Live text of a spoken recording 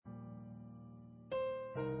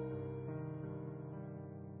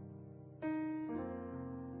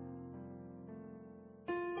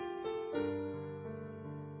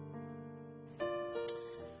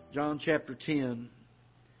John chapter 10.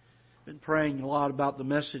 Been praying a lot about the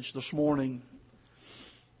message this morning.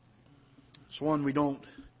 It's one we don't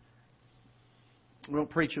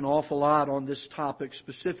preach an awful lot on this topic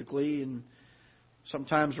specifically, and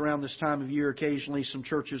sometimes around this time of year, occasionally some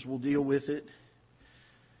churches will deal with it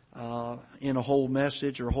in a whole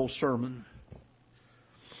message or a whole sermon.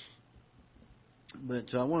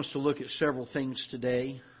 But I want us to look at several things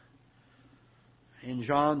today. In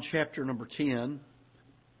John chapter number 10,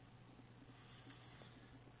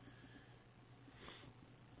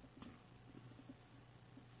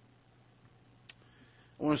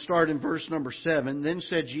 I want to start in verse number 7. Then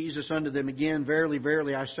said Jesus unto them again, Verily,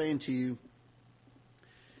 verily, I say unto you,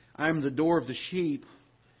 I am the door of the sheep.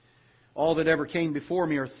 All that ever came before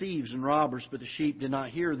me are thieves and robbers, but the sheep did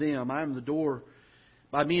not hear them. I am the door.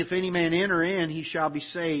 By me, if any man enter in, he shall be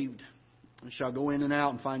saved, and shall go in and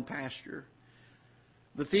out and find pasture.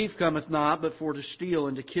 The thief cometh not, but for to steal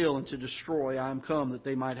and to kill and to destroy. I am come that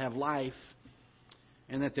they might have life,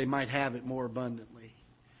 and that they might have it more abundantly.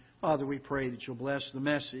 Father, we pray that You'll bless the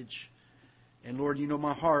message. And Lord, You know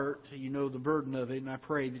my heart. You know the burden of it. And I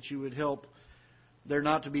pray that You would help there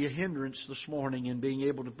not to be a hindrance this morning in being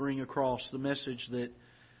able to bring across the message that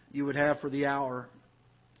You would have for the hour.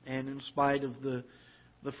 And in spite of the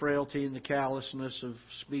frailty and the callousness of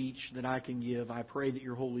speech that I can give, I pray that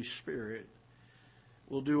Your Holy Spirit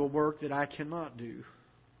will do a work that I cannot do.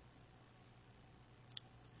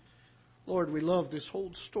 Lord, we love this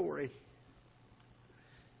whole story.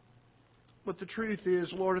 But the truth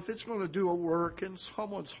is, Lord, if it's going to do a work in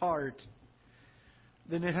someone's heart,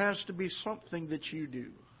 then it has to be something that You do.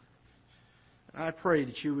 And I pray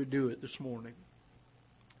that You would do it this morning.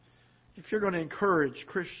 If You're going to encourage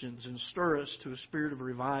Christians and stir us to a spirit of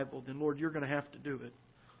revival, then, Lord, You're going to have to do it.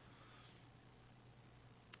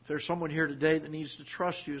 If there's someone here today that needs to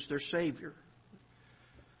trust You as their Savior,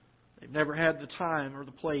 they've never had the time or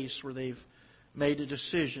the place where they've made a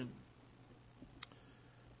decision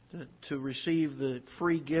to receive the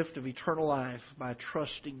free gift of eternal life by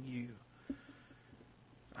trusting You,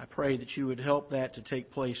 I pray that You would help that to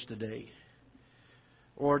take place today.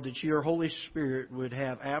 Or that Your Holy Spirit would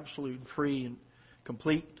have absolute and free and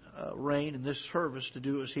complete reign in this service to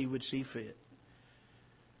do as He would see fit.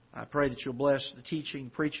 I pray that You'll bless the teaching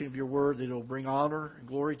and preaching of Your Word, that it will bring honor and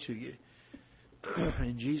glory to You.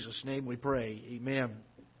 In Jesus' name we pray. Amen.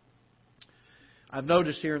 I've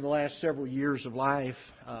noticed here in the last several years of life,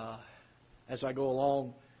 as I go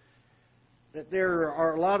along, that there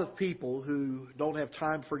are a lot of people who don't have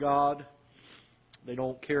time for God. They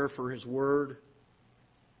don't care for His Word.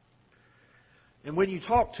 And when you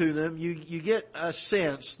talk to them, you get a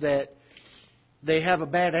sense that they have a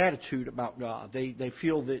bad attitude about God. They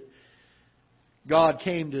feel that God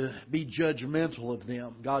came to be judgmental of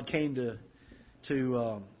them. God came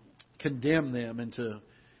to condemn them and to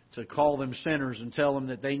call them sinners and tell them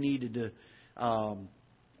that they needed to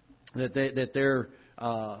that they're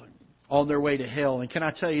on their way to hell. And can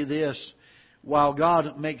I tell you this? While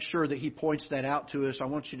God makes sure that He points that out to us, I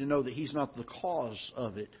want you to know that He's not the cause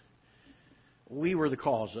of it. We were the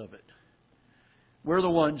cause of it. We're the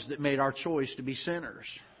ones that made our choice to be sinners.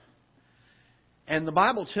 And the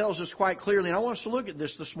Bible tells us quite clearly, and I want us to look at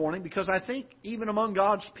this morning, because I think even among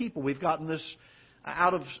God's people we've gotten this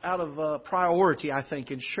out of priority, I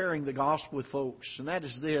think, in sharing the gospel with folks. And that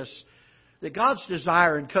is this, that God's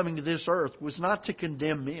desire in coming to this earth was not to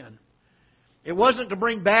condemn men. It wasn't to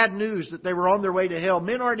bring bad news that they were on their way to hell.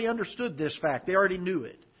 Men already understood this fact. They already knew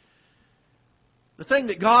it. The thing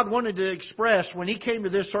that God wanted to express when He came to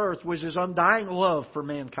this earth was His undying love for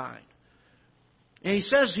mankind. And He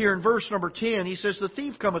says here in verse number 10, He says, The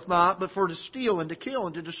thief cometh not, but for to steal and to kill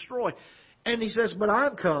and to destroy. And He says, But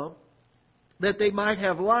I'm come that they might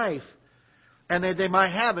have life, and that they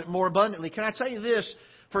might have it more abundantly. Can I tell you this?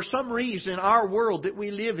 For some reason, our world that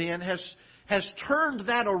we live in has turned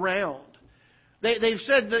that around. They've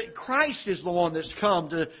said that Christ is the one that's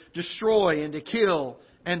come to destroy and to kill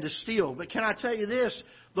and to steal. But can I tell you this?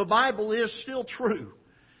 The Bible is still true.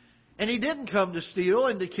 And He didn't come to steal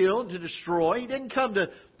and to kill and to destroy. He didn't come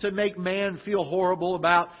to make man feel horrible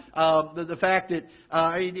about the fact that,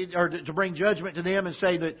 or to bring judgment to them and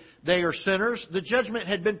say that they are sinners. The judgment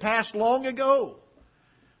had been passed long ago.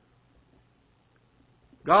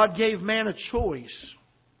 God gave man a choice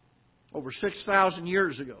over 6,000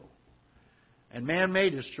 years ago. And man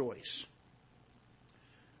made his choice.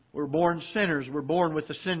 We're born sinners. We're born with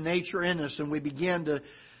the sin nature in us. And we begin to,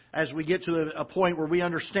 as we get to a point where we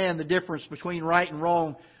understand the difference between right and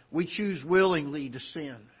wrong, we choose willingly to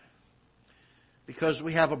sin. Because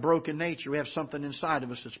we have a broken nature. We have something inside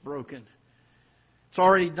of us that's broken. It's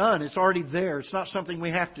already done. It's already there. It's not something we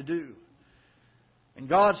have to do. And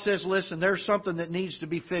God says, listen, there's something that needs to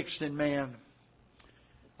be fixed in man.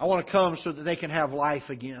 I want to come so that they can have life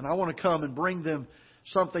again. I want to come and bring them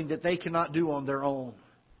something that they cannot do on their own.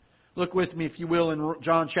 Look with me, if you will, in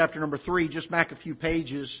John chapter number 3, just back a few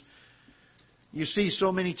pages. You see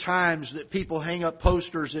so many times that people hang up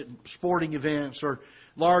posters at sporting events or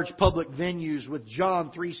large public venues with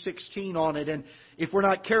John 3:16 on it. And if we're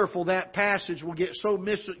not careful, that passage will get so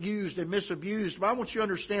misused and misabused. But I want you to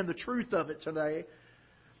understand the truth of it today.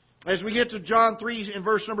 As we get to John 3 in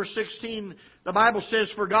verse number 16, the Bible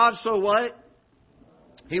says, for God so what?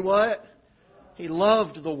 He what? He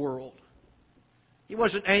loved the world. He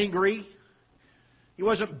wasn't angry. He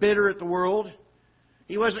wasn't bitter at the world.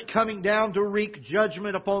 He wasn't coming down to wreak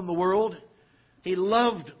judgment upon the world. He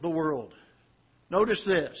loved the world. Notice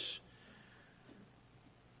this,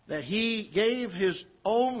 that He gave His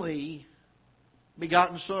only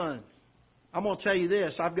begotten Son. I'm going to tell you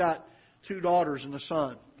this. I've got 2 daughters and a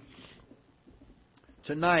son.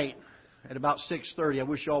 Tonight, at about 6:30, I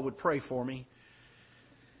wish y'all would pray for me.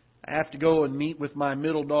 I have to go and meet with my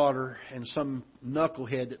middle daughter and some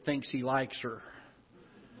knucklehead that thinks he likes her.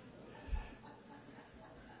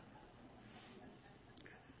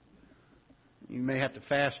 You may have to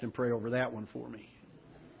fast and pray over that one for me.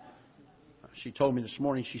 She told me this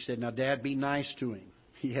morning, she said, now, Dad, be nice to him.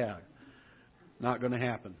 Yeah, not going to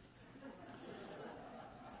happen.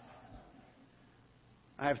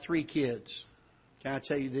 I have 3 kids. Can I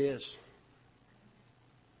tell you this?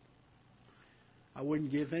 I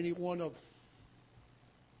wouldn't give any one of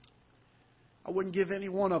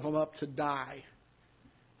them up to die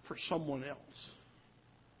for someone else.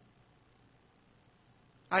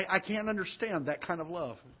 I can't understand that kind of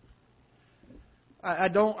love. I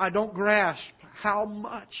don't grasp how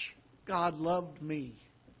much God loved me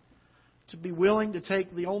to be willing to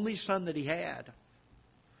take the only Son that He had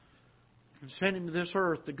and send Him to this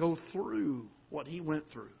earth to go through what He went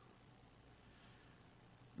through.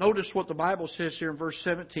 Notice what the Bible says here in verse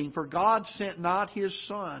 17. For God sent not His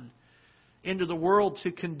Son into the world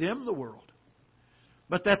to condemn the world,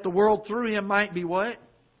 but that the world through Him might be what?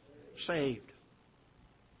 Saved.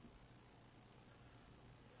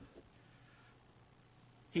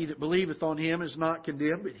 He that believeth on Him is not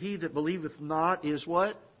condemned, but he that believeth not is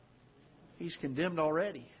what? He's condemned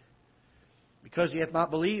already. Because he hath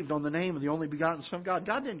not believed on the name of the only begotten Son of God.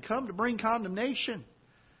 God didn't come to bring condemnation.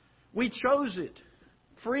 We chose it.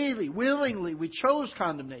 Freely, willingly, we chose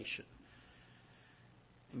condemnation.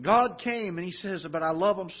 And God came and He says, but I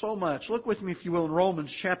love them so much. Look with me, if you will, in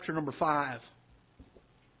Romans chapter number 5.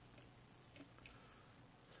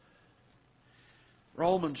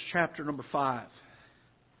 Romans chapter number 5.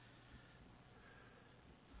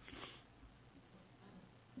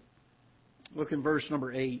 Look in verse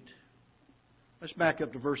number 8. Let's back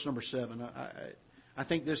up to verse number 7. I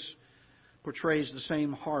think this portrays the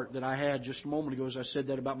same heart that I had just a moment ago as I said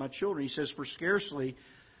that about my children. He says, for scarcely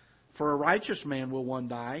for a righteous man will one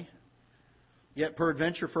die, yet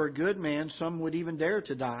peradventure for a good man some would even dare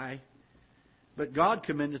to die. But God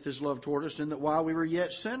commendeth His love toward us, in that while we were yet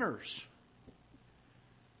sinners,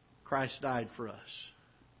 Christ died for us.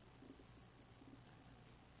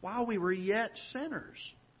 While we were yet sinners,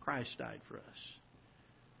 Christ died for us.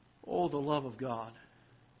 Oh, the love of God.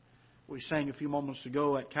 We sang a few moments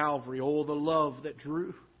ago at Calvary, oh, the love that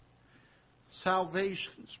drew.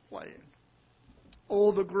 Salvation's plan.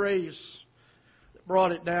 Oh, the grace that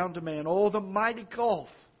brought it down to man. Oh, the mighty gulf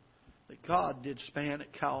that God did span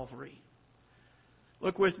at Calvary.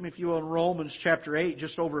 Look with me, if you will, in Romans chapter 8,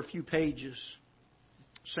 just over a few pages.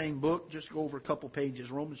 Same book, just go over a couple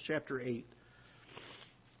pages. Romans chapter 8.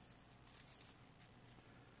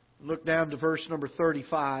 Look down to verse number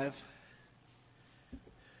 35.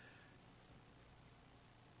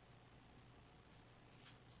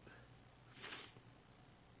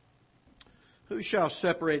 Who shall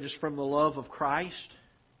separate us from the love of Christ?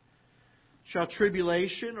 Shall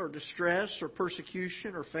tribulation or distress or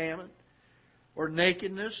persecution or famine or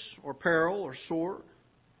nakedness or peril or sword?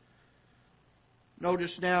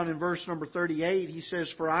 Notice down in verse number 38, he says,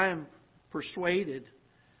 for I am persuaded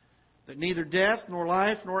that neither death, nor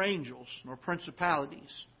life, nor angels, nor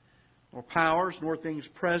principalities, nor powers, nor things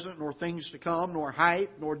present, nor things to come, nor height,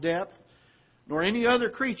 nor depth, nor any other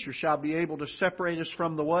creature shall be able to separate us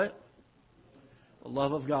from the what? The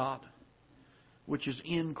love of God, which is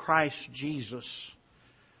in Christ Jesus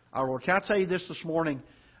our Lord. Can I tell you this morning?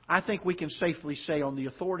 I think we can safely say on the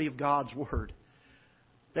authority of God's Word,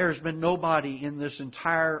 there has been nobody in this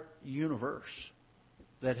entire universe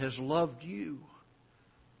that has loved you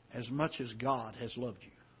as much as God has loved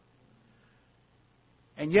you.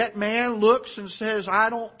 And yet man looks and says,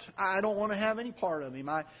 I don't want to have any part of Him.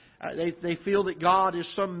 They feel that God is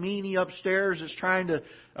some meanie upstairs that's trying to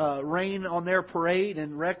rain on their parade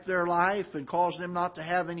and wreck their life and cause them not to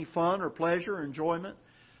have any fun or pleasure or enjoyment.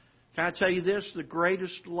 Can I tell you this? The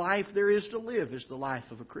greatest life there is to live is the life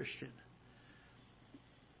of a Christian.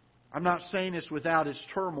 I'm not saying it's without its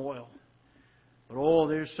turmoil. But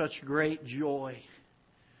there's such great joy.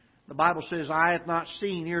 The Bible says, eye hath not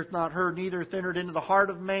seen, ear hath not heard, neither hath entered into the heart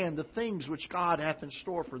of man the things which God hath in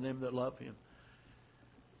store for them that love Him.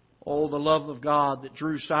 The love of God that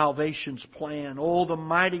drew salvation's plan. The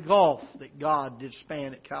mighty gulf that God did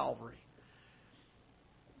span at Calvary.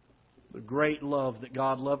 The great love that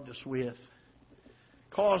God loved us with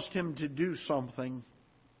caused Him to do something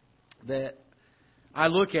that I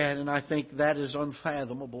look at and I think that is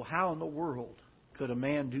unfathomable. How in the world could a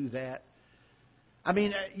man do that? I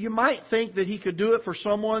mean, you might think that He could do it for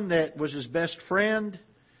someone that was His best friend.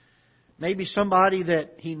 Maybe somebody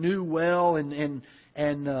that He knew well and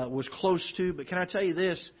was close to. But can I tell you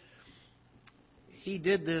this? He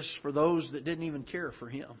did this for those that didn't even care for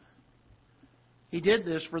Him. He did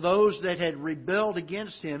this for those that had rebelled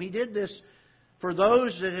against Him. He did this for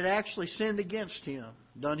those that had actually sinned against Him,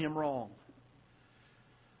 done Him wrong.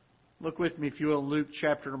 Look with me, if you will, in Luke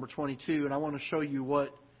chapter number 22, and I want to show you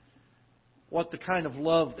what the kind of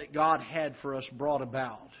love that God had for us brought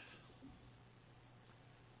about.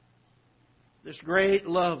 This great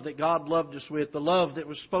love that God loved us with, the love that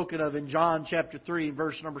was spoken of in John chapter 3,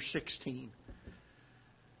 verse number 16.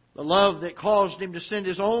 The love that caused Him to send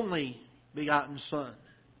His only begotten Son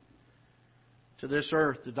to this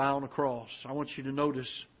earth to die on a cross. I want you to notice,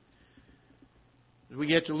 as we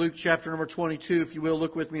get to Luke chapter number 22, if you will,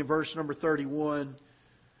 look with me in verse number 31.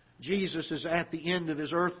 Jesus is at the end of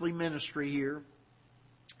His earthly ministry here.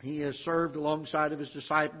 He has served alongside of His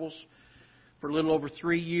disciples for a little over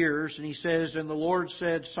 3 years. And He says, and the Lord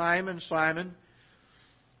said, Simon, Simon,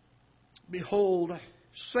 behold,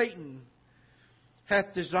 Satan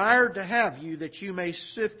hath desired to have you that he may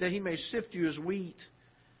sift you as wheat.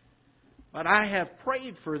 But I have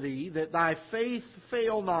prayed for thee that thy faith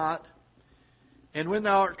fail not. And when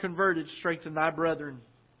thou art converted, strengthen thy brethren.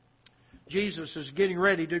 Jesus is getting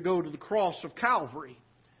ready to go to the cross of Calvary.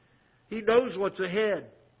 He knows what's ahead.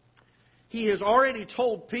 He has already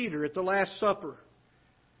told Peter at the Last Supper.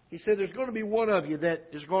 He said, there's going to be one of you that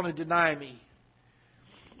is going to deny me.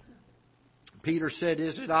 Peter said,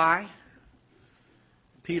 is it I?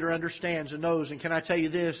 Peter understands and knows. And can I tell you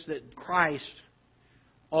this, that Christ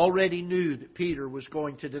already knew that Peter was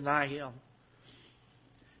going to deny Him.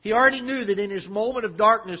 He already knew that in His moment of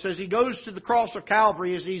darkness, as He goes to the cross of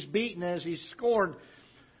Calvary, as He's beaten, as He's scorned,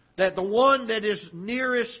 that the one that is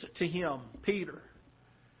nearest to Him, Peter,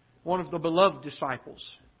 one of the beloved disciples,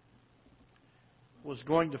 was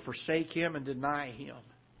going to forsake Him and deny Him.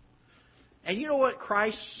 And you know what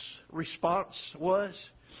Christ's response was?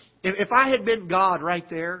 If I had been God right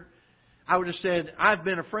there, I would have said, I've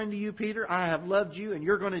been a friend to you, Peter. I have loved you, and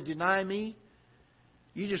you're going to deny me.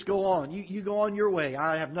 You just go on. You go on your way.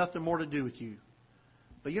 I have nothing more to do with you.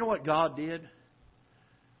 But you know what God did?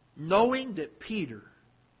 Knowing that Peter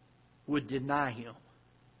would deny Him,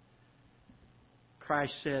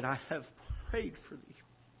 Christ said, I have prayed for thee.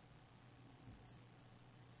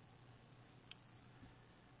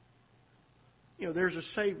 You know, there's a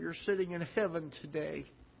Savior sitting in heaven today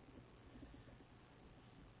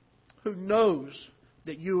who knows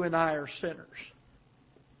that you and I are sinners.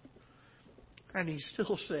 And He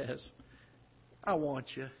still says, I want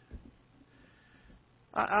you.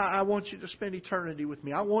 I want you to spend eternity with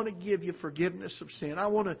me. I want to give you forgiveness of sin. I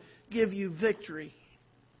want to give you victory.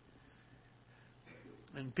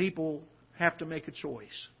 And people have to make a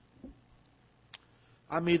choice.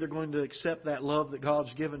 I'm either going to accept that love that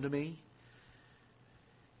God's given to me,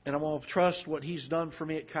 and I'm going to trust what He's done for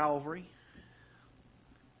me at Calvary,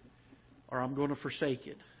 or I'm going to forsake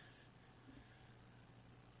it.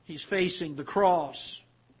 He's facing the cross.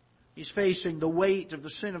 He's facing the weight of the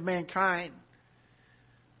sin of mankind.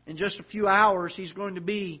 In just a few hours, He's going to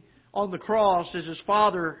be on the cross as His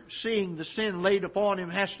Father, seeing the sin laid upon Him,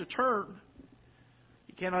 has to turn.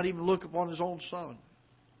 He cannot even look upon His own Son.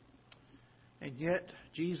 And yet,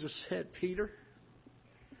 Jesus said, Peter,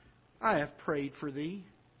 I have prayed for thee,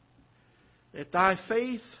 that thy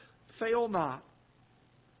faith fail not.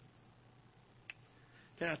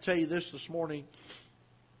 Can I tell you this morning?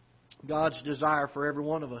 God's desire for every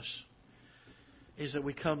one of us is that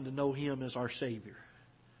we come to know Him as our Savior.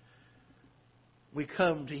 We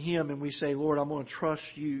come to Him and we say, Lord, I'm going to trust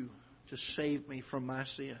You to save me from my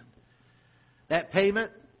sin. That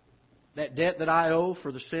payment that debt that I owe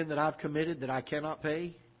for the sin that I've committed that I cannot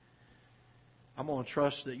pay, I'm going to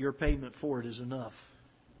trust that your payment for it is enough.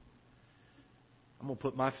 I'm going to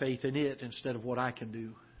put my faith in it instead of what I can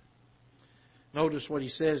do. Notice what he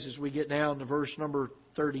says as we get down to verse number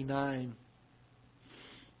 39.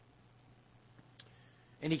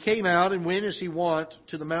 And he came out and went as he wont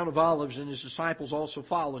to the Mount of Olives, and his disciples also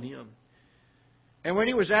followed him. And when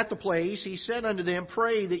he was at the place, he said unto them,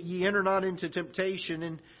 Pray that ye enter not into temptation.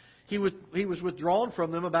 And he was withdrawn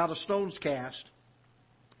from them about a stone's cast.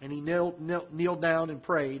 And he kneeled down and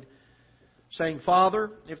prayed, saying,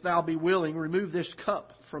 Father, if thou be willing, remove this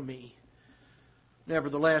cup from me.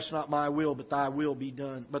 Nevertheless, not my will, but thy will be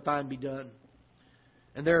done, but thine be done.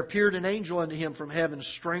 And there appeared an angel unto him from heaven,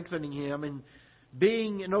 strengthening him, and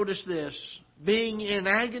being, notice this, being in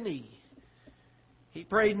agony, he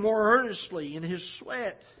prayed more earnestly, and his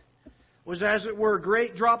sweat was as it were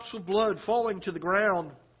great drops of blood falling to the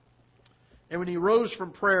ground. And when he rose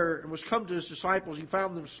from prayer and was come to his disciples, he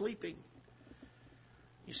found them sleeping.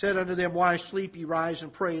 He said unto them, Why sleep ye? Rise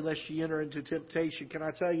and pray, lest ye enter into temptation. Can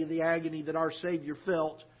I tell you the agony that our Savior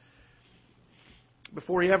felt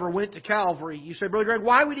before He ever went to Calvary? You say, Brother Greg,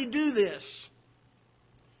 why would He do this?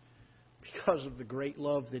 Because of the great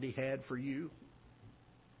love that He had for you.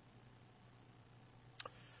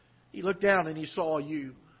 He looked down and He saw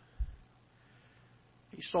you.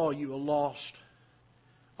 He saw you, a lost,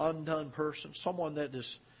 undone person. Someone that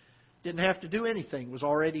didn't have to do anything, was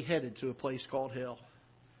already headed to a place called hell.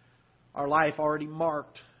 Our life already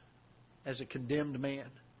marked as a condemned man.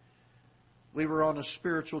 We were on a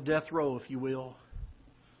spiritual death row, if you will.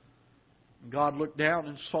 God looked down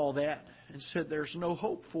and saw that and said, There's no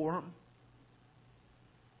hope for him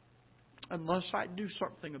unless I do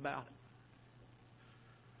something about it.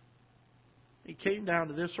 He came down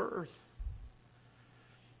to this earth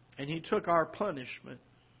and He took our punishment.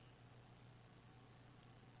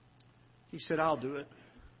 He said, I'll do it.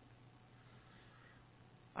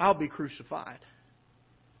 I'll be crucified.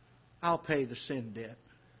 I'll pay the sin debt.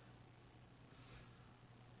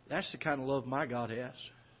 That's the kind of love my God has.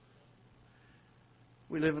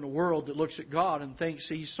 We live in a world that looks at God and thinks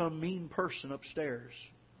He's some mean person upstairs.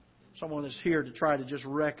 Someone that's here to try to just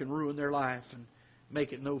wreck and ruin their life and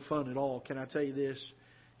make it no fun at all. Can I tell you this?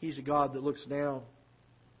 He's a God that looks down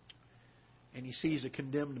and He sees a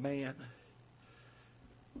condemned man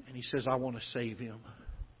and He says, I want to save him.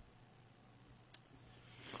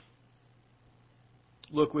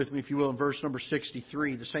 Look with me, if you will, in verse number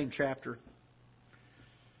 63, the same chapter.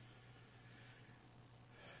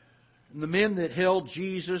 And the men that held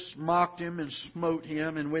Jesus mocked Him and smote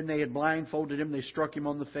Him, and when they had blindfolded Him, they struck Him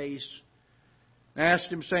on the face and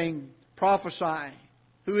asked Him, saying, Prophesy,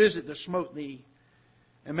 who is it that smote thee?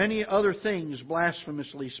 And many other things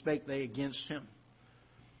blasphemously spake they against Him.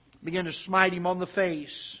 Began to smite Him on the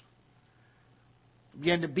face.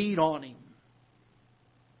 Began to beat on Him.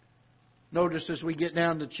 Notice as we get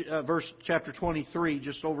down to verse chapter 23,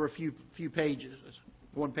 just over a few pages,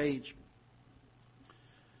 one page.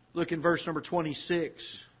 Look in verse number 26.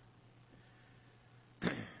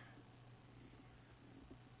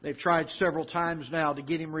 They've tried several times now to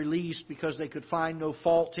get Him released because they could find no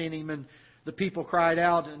fault in Him. And the people cried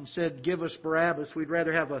out and said, Give us Barabbas. We'd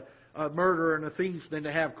rather have a murderer and a thief than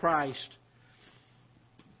to have Christ.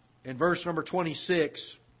 In verse number 26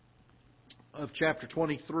 of chapter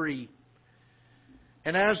 23.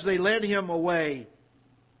 And as they led Him away,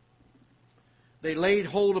 they laid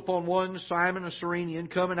hold upon one, Simon a Cyrenian,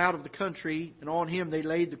 coming out of the country, and on him they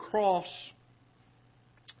laid the cross,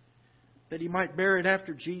 that he might bear it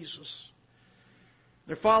after Jesus.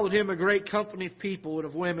 There followed him a great company of people and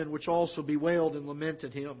of women, which also bewailed and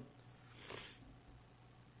lamented him.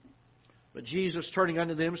 But Jesus, turning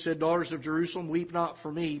unto them, said, Daughters of Jerusalem, weep not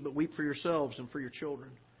for me, but weep for yourselves and for your children.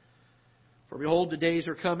 For behold, the days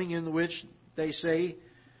are coming in the which they say,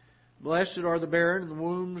 Blessed are the barren and the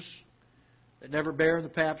wombs that never bare and the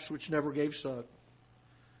paps which never gave suck.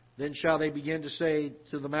 Then shall they begin to say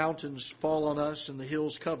to the mountains, Fall on us, and the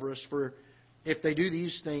hills cover us. For if they do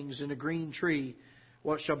these things in a green tree,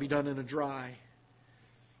 what shall be done in a dry?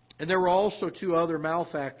 And there were also 2 other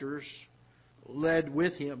malefactors led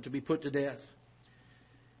with him to be put to death.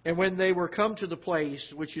 And when they were come to the place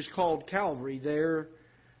which is called Calvary, there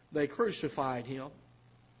they crucified him.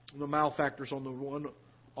 The malefactors on the one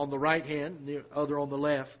on the right hand, and the other on the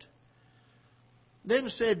left. Then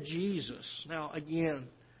said Jesus, now again,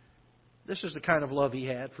 this is the kind of love He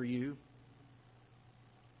had for you.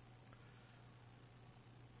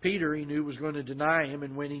 Peter, he knew, was going to deny Him,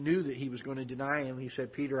 and when he knew that he was going to deny Him, He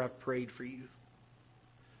said, Peter, I've prayed for you.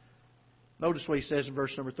 Notice what He says in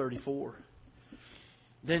verse number 34.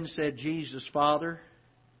 Then said Jesus, Father,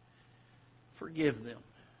 forgive them,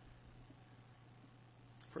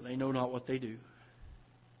 for they know not what they do.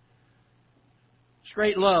 This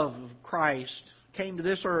great love of Christ came to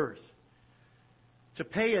this earth to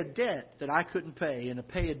pay a debt that I couldn't pay and to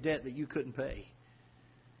pay a debt that you couldn't pay.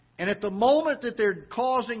 And at the moment that they're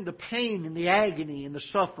causing the pain and the agony and the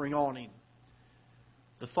suffering on Him,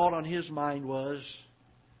 the thought on His mind was,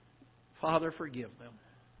 Father, forgive them.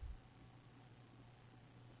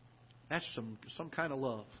 That's some kind of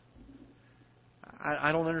love.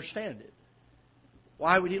 I don't understand it.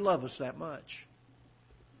 Why would He love us that much?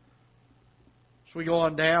 So we go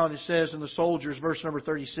on down. It says in the soldiers, verse number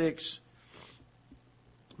 36,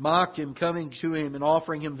 mocked Him, coming to Him and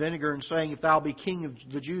offering Him vinegar and saying, If thou be king of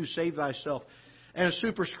the Jews, save thyself. And a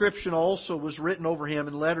superscription also was written over Him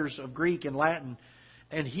in letters of Greek and Latin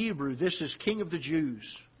and Hebrew. This is King of the Jews.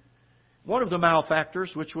 One of the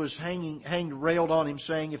malefactors, which was hanged, railed on Him,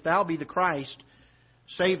 saying, If thou be the Christ,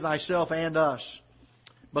 save thyself and us.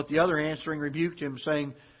 But the other answering rebuked Him,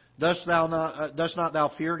 saying, Dost not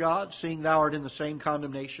thou fear God, seeing thou art in the same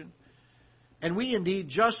condemnation? And we indeed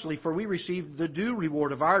justly, for we received the due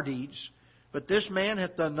reward of our deeds, but this man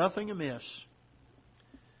hath done nothing amiss.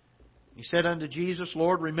 He said unto Jesus,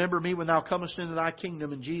 Lord, remember me when thou comest into thy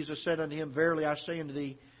kingdom. And Jesus said unto him, Verily I say unto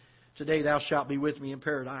thee, today thou shalt be with me in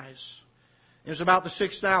paradise. It was about the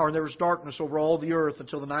 6th hour, and there was darkness over all the earth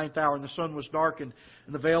until the 9th hour, and the sun was darkened,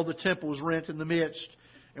 and the veil of the temple was rent in the midst.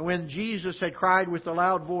 And when Jesus had cried with a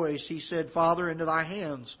loud voice, He said, Father, into thy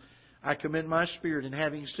hands I commend my spirit. And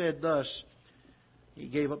having said thus, He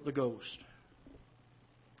gave up the ghost.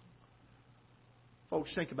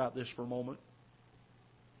 Folks, think about this for a moment.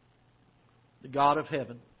 The God of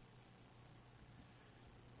heaven,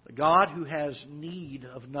 the God who has need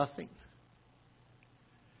of nothing,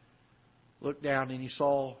 looked down and He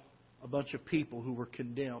saw a bunch of people who were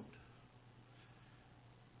condemned.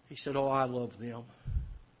 He said, Oh, I love them.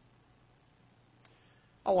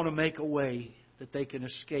 I want to make a way that they can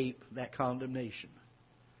escape that condemnation.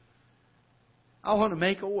 I want to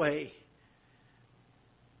make a way.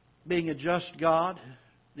 Being a just God,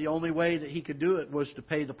 the only way that He could do it was to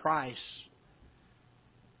pay the price.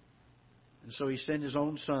 And so He sent His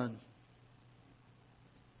own Son.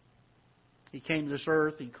 He came to this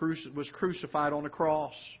earth. He was crucified on a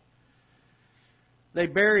cross. They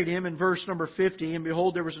buried Him in verse number 50. And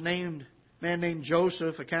behold, there was a man named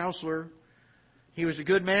Joseph, a counselor. He was a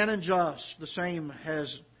good man and just. The same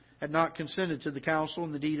had not consented to the counsel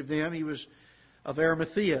and the deed of them. He was of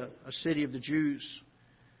Arimathea, a city of the Jews,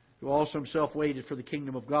 who also himself waited for the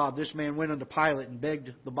kingdom of God. This man went unto Pilate and begged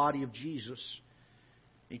the body of Jesus.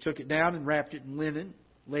 He took it down and wrapped it in linen,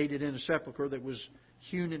 laid it in a sepulchre that was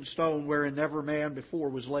hewn in stone, wherein never man before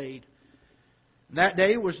was laid. And that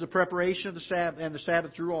day was the preparation of the Sabbath, and the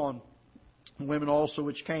Sabbath drew on. And women also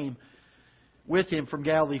which came with Him from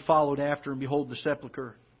Galilee followed after, and behold the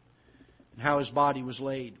sepulchre, and how His body was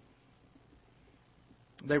laid.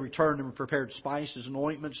 They returned and prepared spices and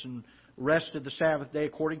ointments, and rested the Sabbath day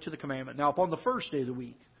according to the commandment. Now upon the first day of the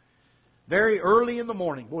week, very early in the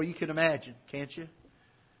morning, boy, you can imagine, can't you?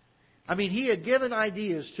 I mean, He had given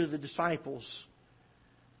ideas to the disciples.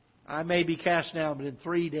 I may be cast down, but in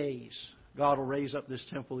 3 days, God will raise up this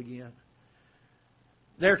temple again.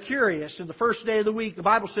 They're curious. And the first day of the week, the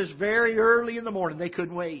Bible says very early in the morning, they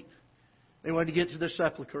couldn't wait. They wanted to get to the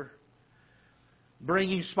sepulchre.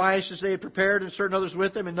 Bringing spices they had prepared, and certain others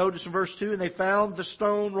with them. And notice in verse 2, and they found the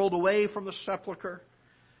stone rolled away from the sepulchre.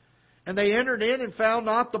 And they entered in and found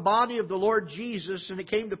not the body of the Lord Jesus. And it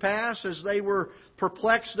came to pass, as they were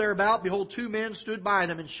perplexed thereabout, behold, 2 men stood by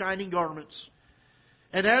them in shining garments.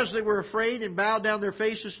 And as they were afraid and bowed down their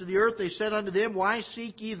faces to the earth, they said unto them, Why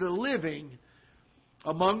seek ye the living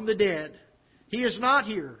among the dead? He is not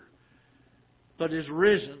here, but is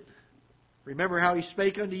risen. Remember how He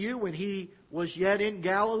spake unto you when He was yet in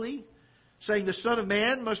Galilee, saying, The Son of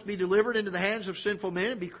Man must be delivered into the hands of sinful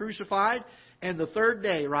men and be crucified, and the 3rd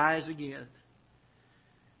day rise again.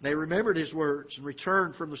 They remembered His words and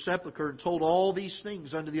returned from the sepulchre and told all these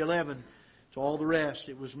things unto the 11, to all the rest.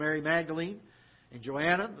 It was Mary Magdalene and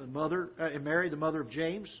Joanna, and Mary, the mother of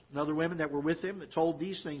James, and other women that were with Him, that told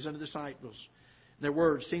these things unto the disciples. And their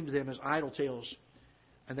words seemed to them as idle tales,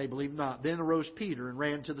 and they believed not. Then arose Peter and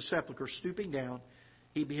ran to the sepulchre, stooping down.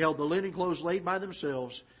 He beheld the linen clothes laid by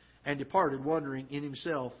themselves, and departed, wondering in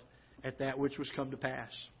himself at that which was come to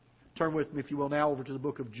pass. Turn with me, if you will, now over to the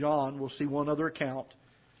book of John. We'll see one other account.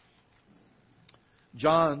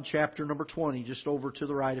 John chapter number 20, just over to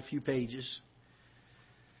the right a few pages.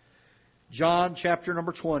 John chapter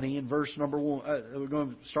number 20 and verse number 1. We're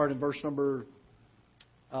going to start in verse number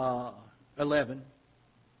 11.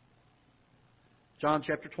 John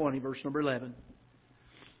chapter 20, verse number 11.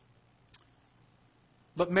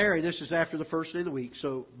 But Mary, this is after the first day of the week,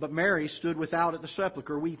 but Mary stood without at the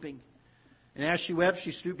sepulchre weeping. And as she wept,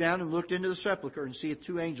 she stooped down and looked into the sepulchre, and seeth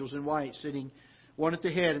two angels in white sitting, one at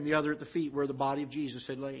the head and the other at the feet, where the body of Jesus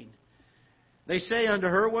had lain. They say unto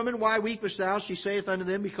her, Woman, why weepest thou? She saith unto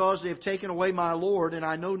them, Because they have taken away my Lord, and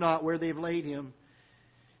I know not where they have laid him.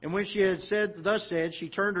 And when she had thus said, she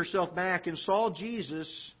turned herself back and saw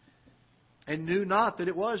Jesus, and knew not that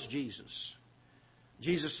it was Jesus.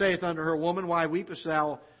 Jesus saith unto her, Woman, why weepest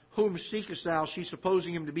thou? Whom seekest thou? She,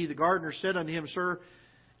 supposing him to be the gardener, said unto him, Sir,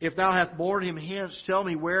 if thou hast borne him hence, tell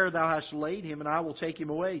me where thou hast laid him, and I will take him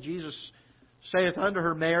away. Jesus saith unto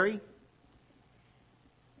her, Mary.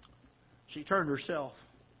 She turned herself.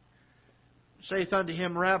 Saith unto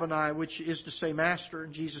him, Rabboni, which is to say, Master.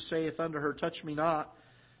 And Jesus saith unto her, Touch me not,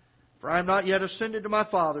 for I am not yet ascended to my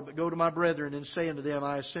Father, but go to my brethren, and say unto them,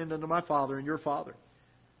 I ascend unto my Father and your Father,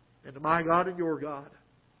 and to my God and your God.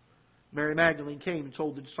 Mary Magdalene came and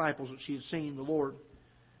told the disciples that she had seen the Lord,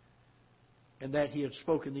 and that He had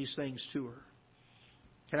spoken these things to her.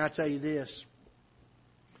 Can I tell you this?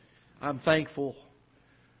 I'm thankful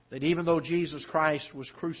that even though Jesus Christ was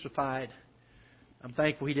crucified, I'm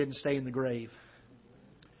thankful He didn't stay in the grave.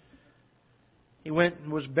 He went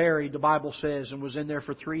and was buried, the Bible says, and was in there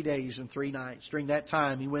for 3 days and 3 nights. During that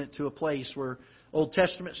time, He went to a place where Old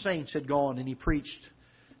Testament saints had gone, and He preached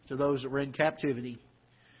to those that were in captivity.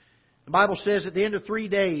 The Bible says at the end of 3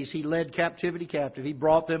 days, He led captivity captive. He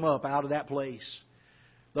brought them up out of that place.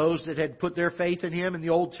 Those that had put their faith in Him in the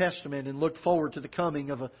Old Testament and looked forward to the coming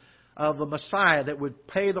of a Messiah that would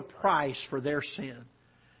pay the price for their sin.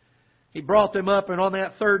 He brought them up, and on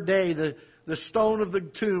that 3rd day, the stone of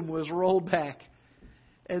the tomb was rolled back,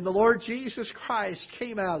 and the Lord Jesus Christ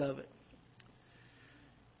came out of it.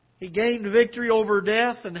 He gained victory over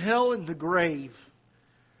death and hell and the grave.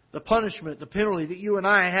 The punishment, the penalty that you and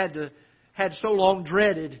I had so long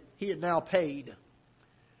dreaded, He had now paid.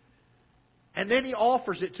 And then He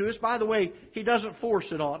offers it to us. By the way, He doesn't force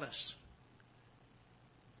it on us,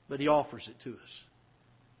 but He offers it to us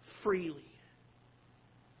freely.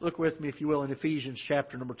 Look with me, if you will, in Ephesians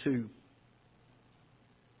chapter number 2.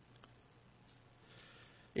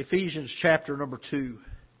 Ephesians chapter number 2.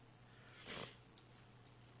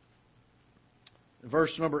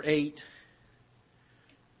 Verse number 8.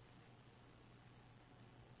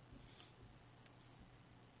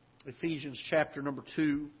 Ephesians chapter number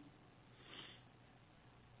 2.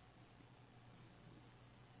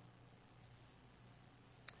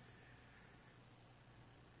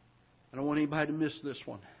 I don't want anybody to miss this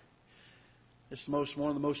one. It's one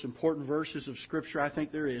of the most important verses of Scripture I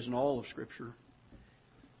think there is in all of Scripture.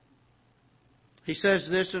 He says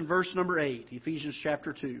this in verse number 8, Ephesians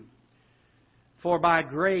chapter 2. For by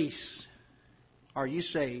grace are you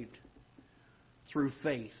saved through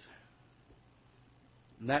faith.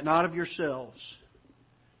 And that not of yourselves.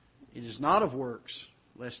 It is not of works,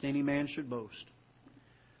 lest any man should boast.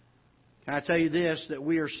 Can I tell you this, that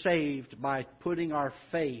we are saved by putting our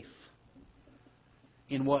faith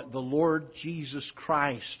in what the Lord Jesus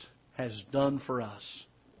Christ has done for us.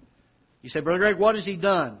 You say, Brother Greg, what has He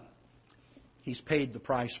done? He's paid the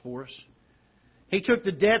price for us. He took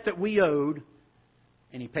the debt that we owed,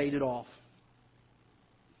 and He paid it off.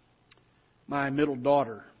 My middle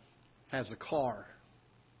daughter has a car.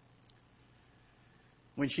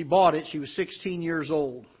 When she bought it, she was 16 years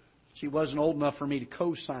old. She wasn't old enough for me to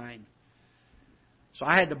co-sign. So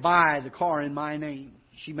I had to buy the car in my name.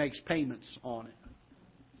 She makes payments on it.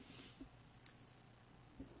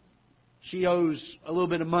 She owes a little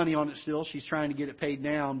bit of money on it still. She's trying to get it paid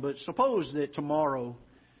down. But suppose that tomorrow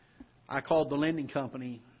I called the lending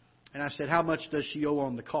company and I said, how much does she owe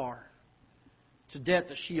on the car? It's a debt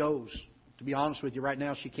that she owes. To be honest with you, right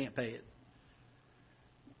now she can't pay it.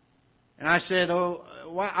 And I said,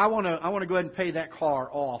 I want to go ahead and pay that car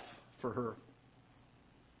off for her.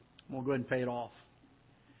 I'm going to go ahead and pay it off.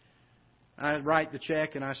 I write the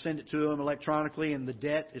check and I send it to them electronically, and the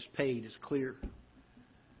debt is paid. It's clear.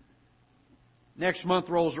 Next month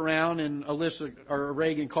rolls around and Alyssa or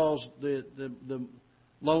Reagan calls the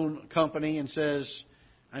loan company and says,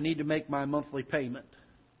 I need to make my monthly payment.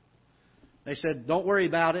 They said, don't worry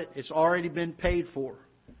about it. It's already been paid for.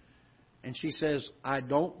 And she says, I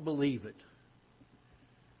don't believe it.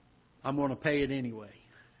 I'm going to pay it anyway.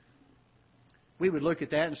 We would look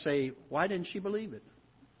at that and say, why didn't she believe it?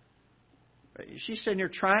 She's sitting here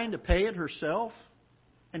trying to pay it herself,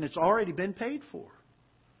 and it's already been paid for.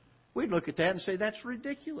 We'd look at that and say, that's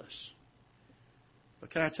ridiculous.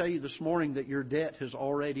 But can I tell you this morning that your debt has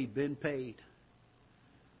already been paid?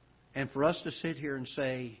 And for us to sit here and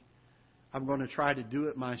say, I'm going to try to do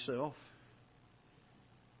it myself.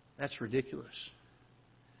 That's ridiculous.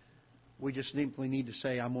 We just simply need to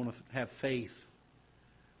say, I'm going to have faith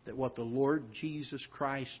that what the Lord Jesus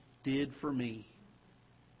Christ did for me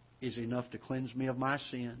is enough to cleanse me of my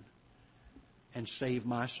sin and save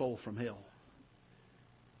my soul from hell.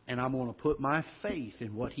 And I'm going to put my faith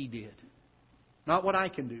in what He did. Not what I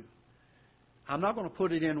can do. I'm not going to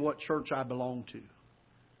put it in what church I belong to.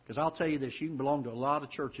 Because I'll tell you this, you can belong to a lot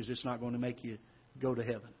of churches, it's not going to make you go to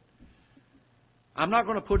heaven. I'm not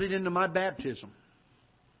going to put it into my baptism.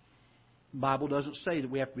 The Bible doesn't say that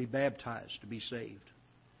we have to be baptized to be saved.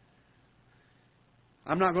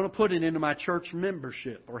 I'm not going to put it into my church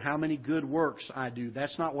membership or how many good works I do.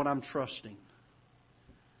 That's not what I'm trusting.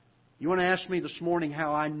 You want to ask me this morning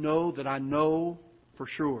how I know for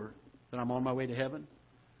sure that I'm on my way to heaven?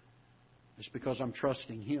 It's because I'm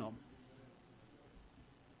trusting Him.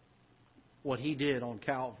 What He did on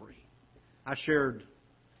Calvary. I shared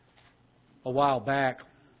a while back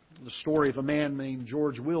the story of a man named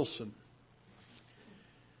George Wilson.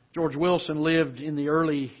 George Wilson lived in the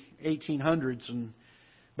early 1800s, and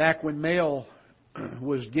back when mail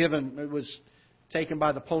was given, it was taken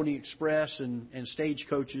by the Pony Express and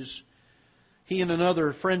stagecoaches. He and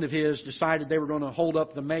another friend of his decided they were going to hold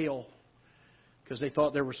up the mail because they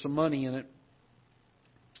thought there was some money in it.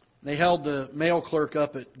 They held the mail clerk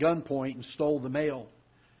up at gunpoint and stole the mail.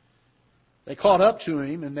 They caught up to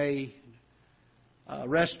him and they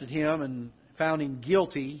arrested him and found him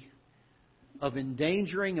guilty of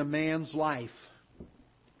endangering a man's life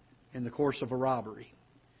in the course of a robbery.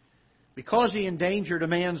 Because he endangered a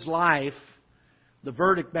man's life, the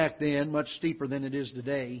verdict back then, much steeper than it is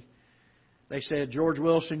today, they said, George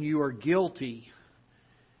Wilson, you are guilty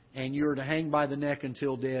and you are to hang by the neck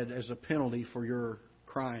until dead as a penalty for your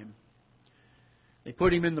crime. They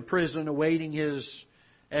put him in the prison awaiting his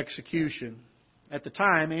execution. At the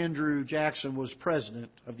time, Andrew Jackson was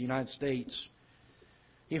President of the United States.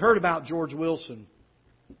 He heard about George Wilson.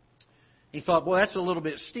 He thought, well, that's a little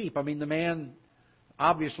bit steep. I mean, the man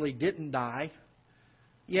obviously didn't die.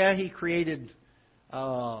 Yeah, he created,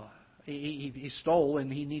 he stole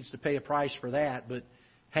and he needs to pay a price for that. But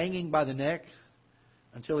hanging by the neck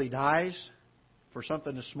until he dies for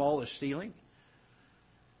something as small as stealing?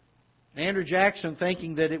 Andrew Jackson,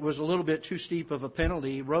 thinking that it was a little bit too steep of a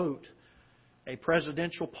penalty, wrote a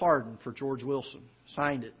presidential pardon for George Wilson.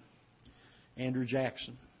 Signed it. Andrew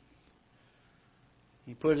Jackson.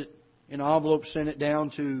 He put it in an envelope, sent it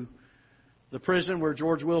down to the prison where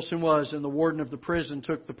George Wilson was, and the warden of the prison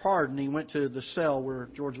took the pardon. He went to the cell where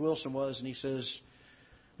George Wilson was, and he says,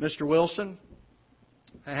 Mr. Wilson,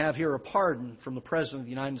 I have here a pardon from the President of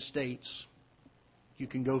the United States. You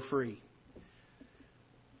can go free.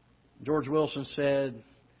 George Wilson said,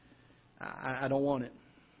 I don't want it.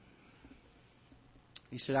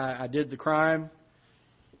 He said, I did the crime.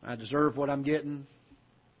 I deserve what I'm getting.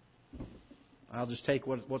 I'll just take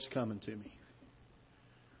what's coming to me.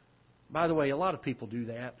 By the way, a lot of people do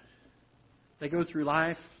that. They go through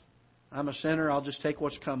life. I'm a sinner. I'll just take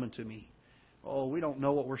what's coming to me. Oh, we don't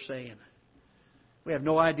know what we're saying. We have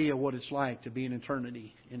no idea what it's like to be in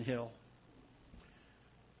eternity in hell.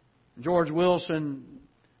 George Wilson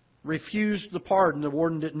refused the pardon. The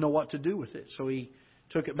warden didn't know what to do with it. So he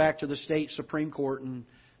took it back to the state Supreme Court and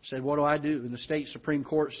said, what do I do? And the state Supreme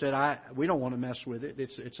Court said, we don't want to mess with it.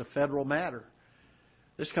 It's a federal matter.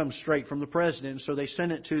 This comes straight from the President. And so they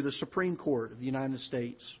sent it to the Supreme Court of the United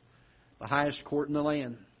States, the highest court in the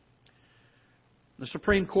land. The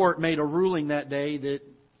Supreme Court made a ruling that day that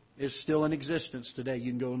is still in existence today.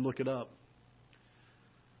 You can go and look it up.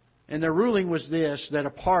 And their ruling was this, that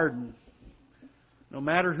a pardon, no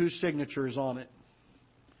matter whose signature is on it,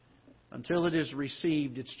 until it is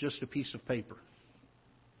received, it's just a piece of paper.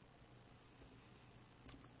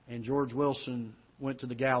 And George Wilson went to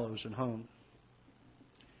the gallows and hung,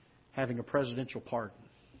 having a presidential pardon.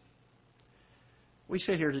 We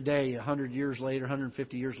sit here today, 100 years later,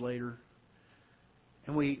 150 years later,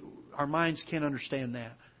 and our minds can't understand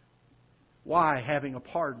that. Why, having a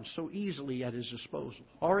pardon so easily at his disposal,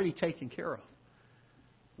 already taken care of,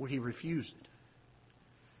 would he refuse it?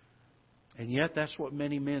 And yet that's what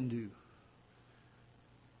many men do.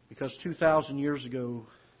 Because 2,000 years ago,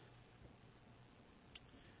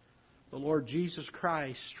 the Lord Jesus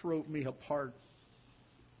Christ wrote me a pardon.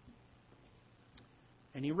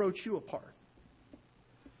 And He wrote you a pardon.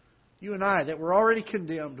 You and I that were already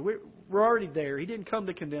condemned, we're already there. He didn't come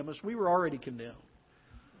to condemn us. We were already condemned.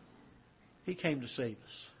 He came to save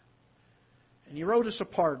us. And He wrote us a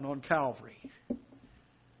pardon on Calvary.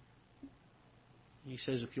 He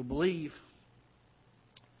says, if you'll believe,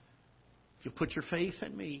 if you'll put your faith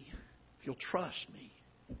in me, if you'll trust me,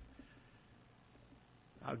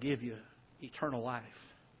 I'll give you eternal life.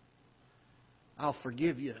 I'll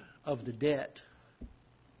forgive you of the debt.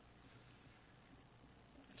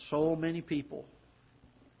 So many people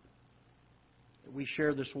that we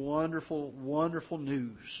share this wonderful, wonderful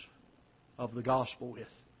news of the gospel with.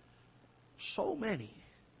 So many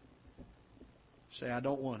say, I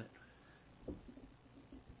don't want it.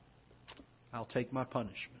 I'll take my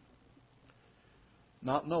punishment.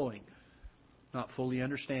 Not knowing, not fully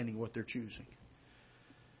understanding what they're choosing.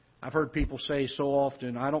 I've heard people say so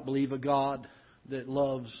often, I don't believe a God that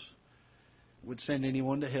loves would send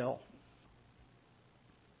anyone to hell.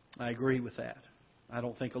 I agree with that. I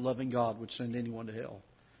don't think a loving God would send anyone to hell.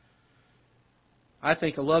 I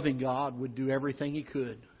think a loving God would do everything He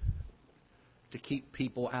could to keep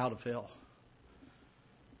people out of hell.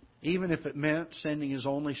 Even if it meant sending His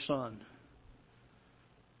only Son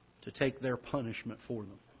to take their punishment for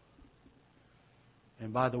them.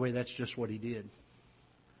 And by the way, that's just what He did.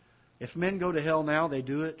 If men go to hell now, they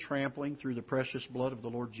do it trampling through the precious blood of the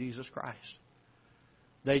Lord Jesus Christ.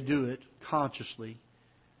 They do it consciously,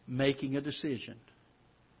 making a decision.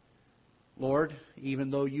 Lord, even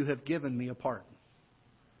though You have given me a pardon,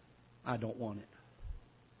 I don't want it.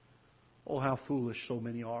 Oh, how foolish so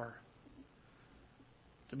many are.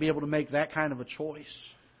 To be able to make that kind of a choice.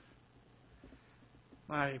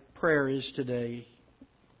 My prayer is today,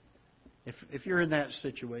 if you're in that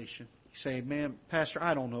situation, you say, man, Pastor,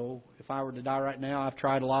 I don't know. If I were to die right now, I've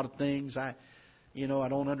tried a lot of things. I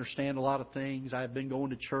don't understand a lot of things. I've been going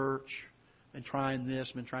to church, been trying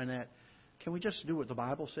this, been trying that. Can we just do what the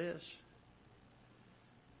Bible says?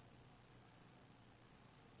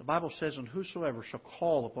 The Bible says, and whosoever shall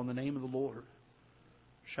call upon the name of the Lord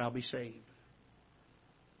shall be saved.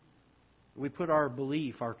 We put our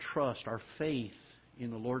belief, our trust, our faith in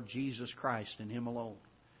the Lord Jesus Christ and Him alone.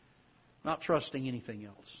 Not trusting anything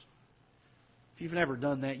else. If you've never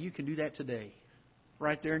done that, you can do that today.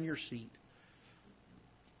 Right there in your seat.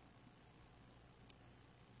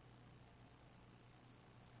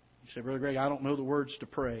 You say, Brother Greg, I don't know the words to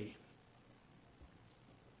pray.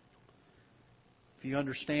 If you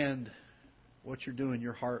understand what you're doing,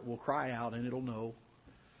 your heart will cry out and it'll know.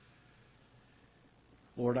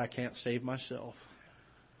 Lord, I can't save myself.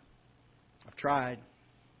 I've tried.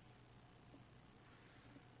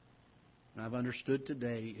 And I've understood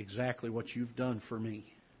today exactly what You've done for me.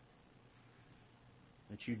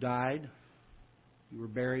 That You died, You were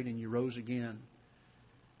buried, and You rose again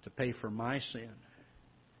to pay for my sin.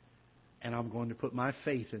 And I'm going to put my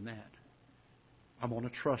faith in that. I'm going to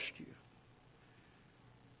trust You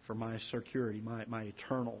for my security, my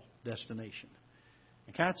eternal destination.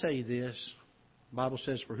 And can I tell you this? The Bible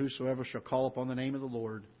says, for whosoever shall call upon the name of the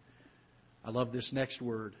Lord, I love this next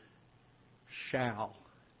word, shall.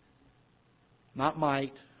 Not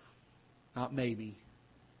might, not maybe,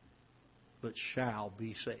 but shall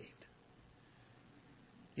be saved.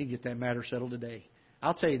 You can get that matter settled today.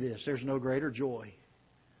 I'll tell you this, there's no greater joy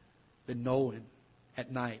than knowing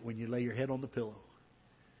at night when you lay your head on the pillow,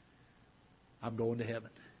 I'm going to heaven.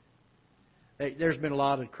 There's been a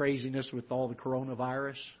lot of craziness with all the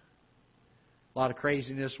coronavirus. A lot of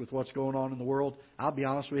craziness with what's going on in the world. I'll be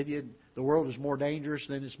honest with you, the world is more dangerous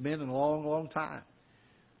than it's been in a long, long time.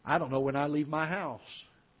 I don't know when I leave my house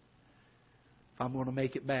if I'm going to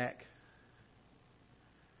make it back.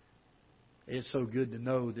 It's so good to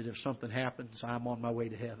know that if something happens, I'm on my way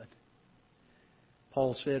to heaven.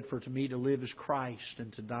 Paul said, for to me to live is Christ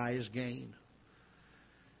and to die is gain.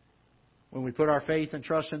 When we put our faith and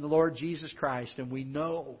trust in the Lord Jesus Christ and we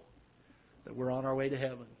know that we're on our way to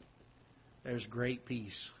heaven, there's great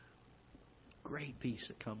peace. Great peace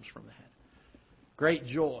that comes from that. Great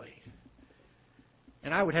joy.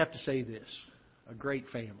 And I would have to say this, a great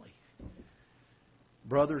family.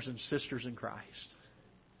 Brothers and sisters in Christ.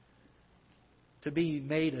 To be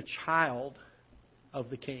made a child of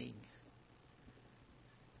the King.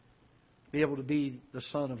 Be able to be the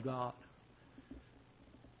Son of God.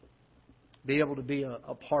 Be able to be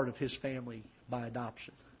a part of His family by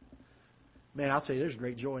adoption. Man, I'll tell you, there's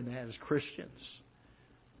great joy in that. As Christians,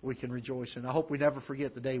 we can rejoice. And I hope we never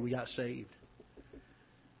forget the day we got saved.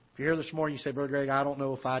 If you're here this morning, you say, Brother Greg, I don't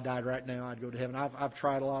know if I died right now, I'd go to heaven. I've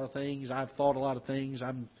tried a lot of things. I've thought a lot of things.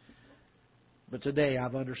 But today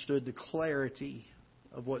I've understood the clarity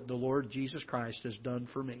of what the Lord Jesus Christ has done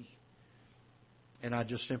for me. And I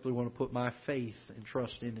just simply want to put my faith and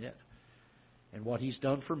trust in it. And what He's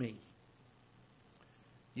done for me.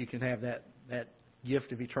 You can have that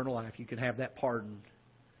gift of eternal life. You can have that pardon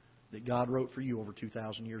that God wrote for you over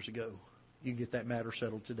 2,000 years ago. You can get that matter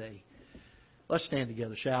settled today. Let's stand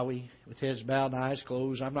together, shall we? With heads bowed and eyes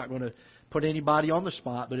closed. I'm not going to put anybody on the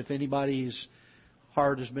spot, but if anybody's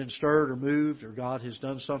heart has been stirred or moved or God has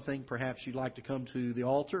done something, perhaps you'd like to come to the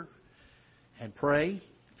altar and pray.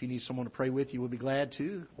 If you need someone to pray with you, we'll be glad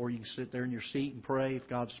to. Or you can sit there in your seat and pray if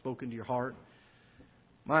God's spoken to your heart.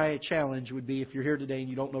 My challenge would be, if you're here today and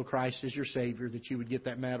you don't know Christ as your Savior, that you would get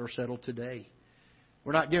that matter settled today.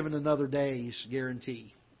 We're not given another day's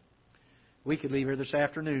guarantee. We could leave here this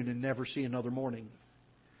afternoon and never see another morning.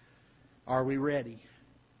 Are we ready?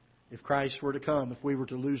 If Christ were to come, if we were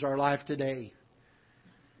to lose our life today,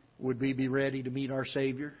 would we be ready to meet our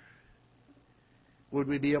Savior? Would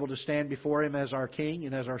we be able to stand before Him as our King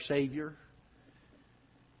and as our Savior?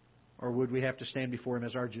 Or would we have to stand before Him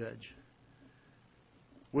as our Judge?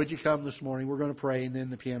 Would you come this morning? We're going to pray and then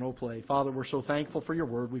the piano will play. Father, we're so thankful for Your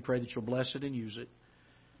Word. We pray that You'll bless it and use it.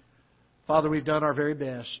 Father, we've done our very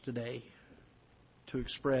best today to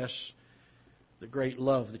express the great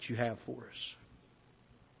love that You have for us.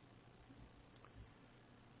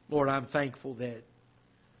 Lord, I'm thankful that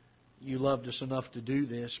You loved us enough to do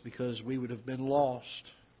this, because we would have been lost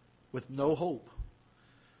with no hope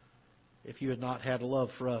if You had not had a love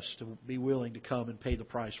for us to be willing to come and pay the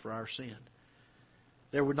price for our sin.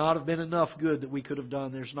 There would not have been enough good that we could have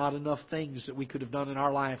done. There's not enough things that we could have done in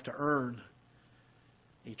our life to earn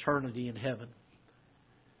eternity in heaven.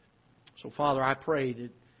 So, Father, I pray that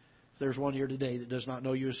if there's one here today that does not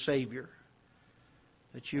know You as Savior,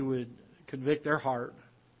 that You would convict their heart,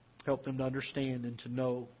 help them to understand and to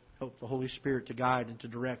know, help the Holy Spirit to guide and to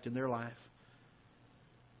direct in their life,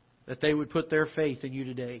 that they would put their faith in You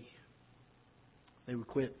today. They would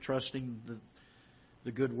quit trusting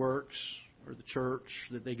the good works or the church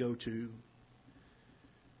that they go to,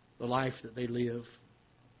 the life that they live.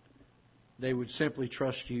 They would simply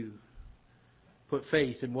trust You. Put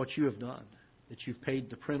faith in what You have done, that You've paid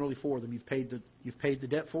the penalty for them. You've paid the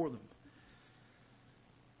debt for them.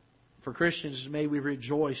 For Christians, may we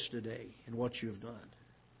rejoice today in what You have done.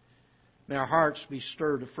 May our hearts be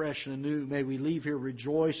stirred afresh and anew. May we leave here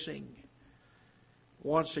rejoicing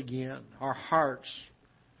once again. Our hearts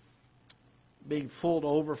being full to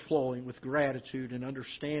overflowing with gratitude and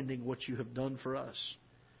understanding what You have done for us.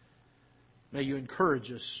 May You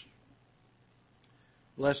encourage us.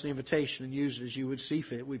 Bless the invitation and use it as You would see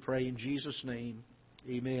fit. We pray in Jesus' name.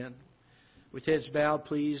 Amen. With heads bowed,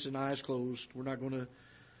 please, and eyes closed. We're not going to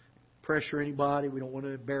pressure anybody. We don't want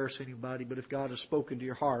to embarrass anybody. But if God has spoken to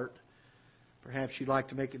your heart, perhaps you'd like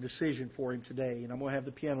to make a decision for Him today. And I'm going to have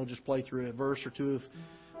the piano just play through a verse or two of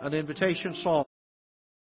an invitation song.